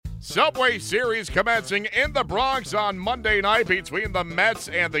Subway Series commencing in the Bronx on Monday night between the Mets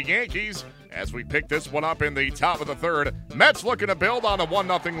and the Yankees. As we pick this one up in the top of the third, Mets looking to build on a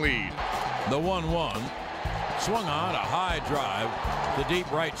 1-0 lead. The 1-1. Swung on a high drive to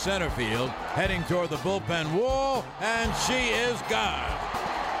deep right center field, heading toward the bullpen wall, and she is gone.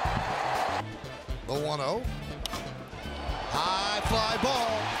 The 1-0. High fly ball,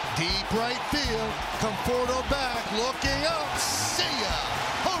 deep right field. Conforto back, looking up, see ya!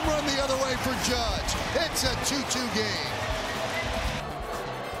 Home run the other way for Judge. It's a 2-2 game.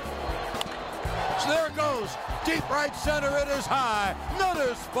 So there it goes. Deep right center, it is high. Not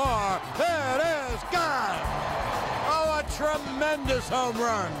as far. There it is. Gone. Oh, a tremendous home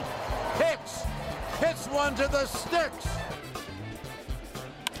run. Hicks hits one to the sticks.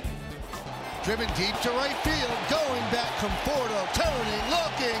 Driven deep to right field. Going back, Conforto. Turning,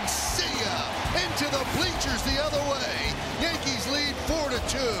 looking, see ya. Into the bleachers the other way. Yankees lead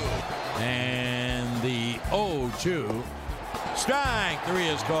 4-2. And the 0-2. Strike 3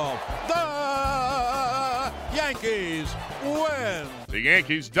 is called. The Yankees win. The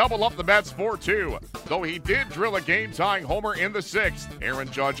Yankees double up the Mets 4-2. Though he did drill a game-tying homer in the 6th, Aaron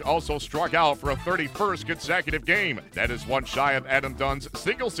Judge also struck out for a 31st consecutive game. That is one shy of Adam Dunn's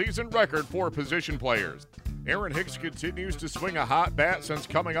single-season record for position players. Aaron Hicks continues to swing a hot bat since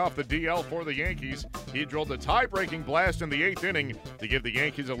coming off the DL for the Yankees. He drilled a tie-breaking blast in the 8th inning to give the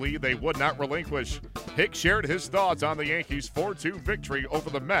Yankees a lead they would not relinquish. Hicks shared his thoughts on the Yankees' 4-2 victory over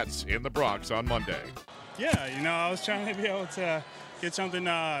the Mets in the Bronx on Monday. Yeah, I was trying to be able to get something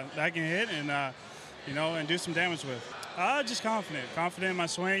that I can hit and, and do some damage with. Just confident in my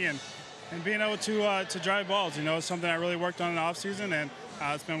swing and being able to drive balls. It's something I really worked on in the offseason, and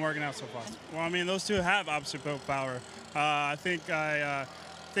it's been working out so far. Well, those two have opposite power. I think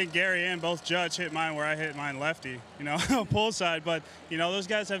Gary and both Judge hit mine where I hit mine lefty, pull side. But, those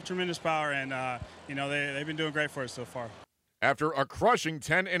guys have tremendous power, and, they've been doing great for us so far. After a crushing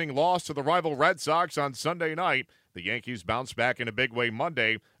 10-inning loss to the rival Red Sox on Sunday night, the Yankees bounced back in a big way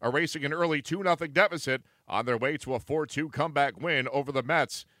Monday, erasing an early 2-0 deficit on their way to a 4-2 comeback win over the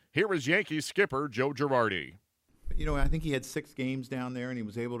Mets. Here is Yankees skipper Joe Girardi. I think he had 6 games down there, and he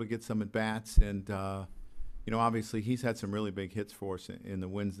was able to get some at-bats. And, obviously he's had some really big hits for us in the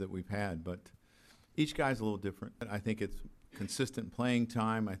wins that we've had. But each guy's a little different. I think it's consistent playing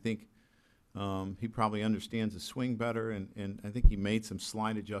time. I think he probably understands the swing better, and I think he made some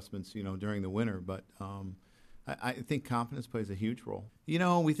slight adjustments, during the winter. But I think confidence plays a huge role.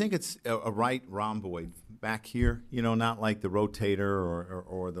 We think it's a right rhomboid back here, not like the rotator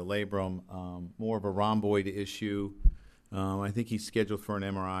or the labrum, more of a rhomboid issue. I think he's scheduled for an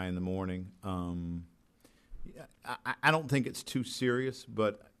MRI in the morning. I don't think it's too serious,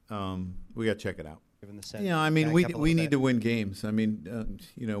 but we got to check it out. We need to win games.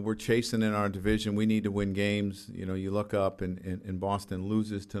 We're chasing in our division. We need to win games. You look up and Boston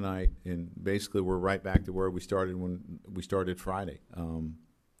loses tonight, and basically we're right back to where we started when we started Friday. To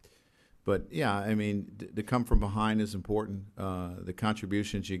come from behind is important. The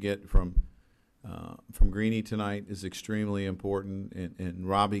contributions you get from Greeny tonight is extremely important, and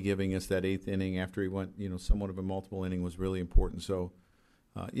Robbie giving us that 8th inning after he went, somewhat of a multiple inning was really important. So.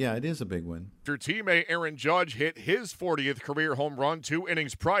 It is a big win. After teammate Aaron Judge hit his 40th career home run 2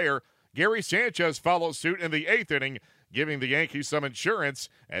 innings prior, Gary Sanchez follows suit in the 8th inning, giving the Yankees some insurance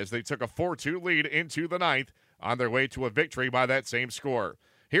as they took a 4-2 lead into the 9th on their way to a victory by that same score.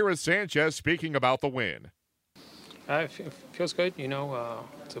 Here is Sanchez speaking about the win. It feels good,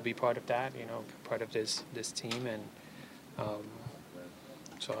 to be part of that, part of this team. And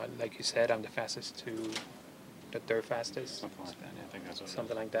like you said, I'm the fastest to the 3rd fastest,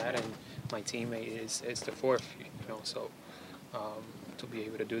 something like that, and my teammate is the 4th, so to be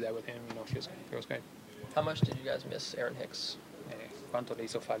able to do that with him, feels great. How much did you guys miss Aaron Hicks? ¿Cuánto le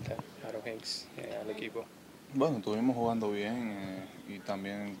hizo falta Aaron Hicks al equipo? Bueno, estuvimos jugando bien y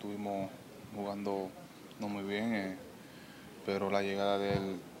también estuvimos jugando no muy bien, pero la llegada de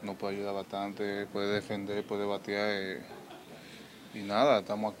él nos puede ayudar bastante, puede defender, puede batear y nada,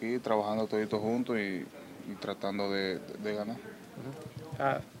 estamos aquí trabajando toditos juntos y tratando de ganar.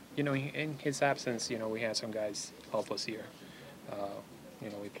 In his absence, we had some guys help us here.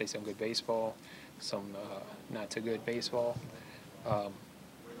 We played some good baseball, some not too good baseball.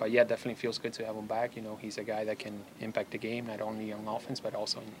 But definitely feels good to have him back. He's a guy that can impact the game, not only on offense, but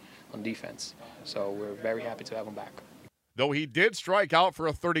also on defense. So we're very happy to have him back. Though he did strike out for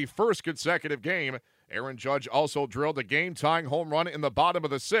a 31st consecutive game, Aaron Judge also drilled a game-tying home run in the bottom of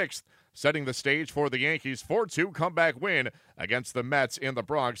the 6th, setting the stage for the Yankees' 4-2 comeback win against the Mets in the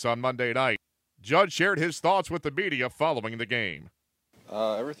Bronx on Monday night. Judge shared his thoughts with the media following the game.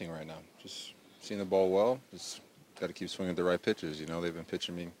 Everything right now. Just seeing the ball well. Just got to keep swinging the right pitches. You know, they've been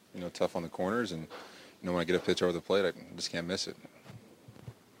pitching me, tough on the corners, and when I get a pitch over the plate, I just can't miss it.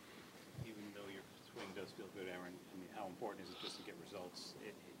 Even though your swing does feel good, Aaron, I mean, how important is it just to get results?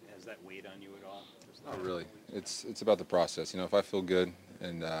 Has that weighed on you at all? Not really. It's about the process. If I feel good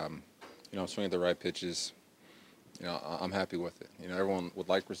and I'm swinging the right pitches, I'm happy with it. Everyone would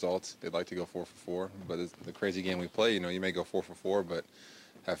like results. They'd like to go 4 for 4, but it's the crazy game we play. You may go 4 for 4, but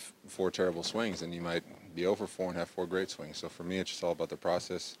have 4 terrible swings, and you might be 0 for 4 and have 4 great swings. So for me, it's just all about the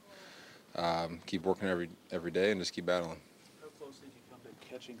process. Keep working every day and just keep battling. How close did you come to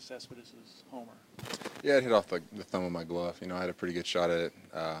catching Cespedes' homer? Yeah, it hit off the thumb of my glove. I had a pretty good shot at it.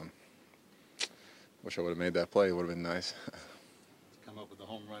 Wish I would have made that play. It would have been nice. To come up with a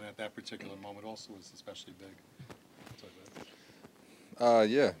home run at that particular moment also was especially big.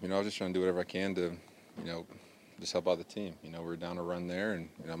 Yeah, I was just trying to do whatever I can to, just help out the team. We're down a run there, and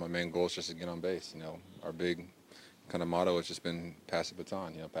my main goal is just to get on base. Our big kind of motto has just been pass the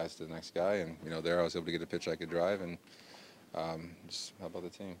baton. Pass it to the next guy, and there I was able to get a pitch I could drive, and just help out the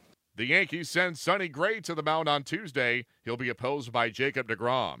team. The Yankees send Sonny Gray to the mound on Tuesday. He'll be opposed by Jacob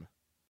deGrom.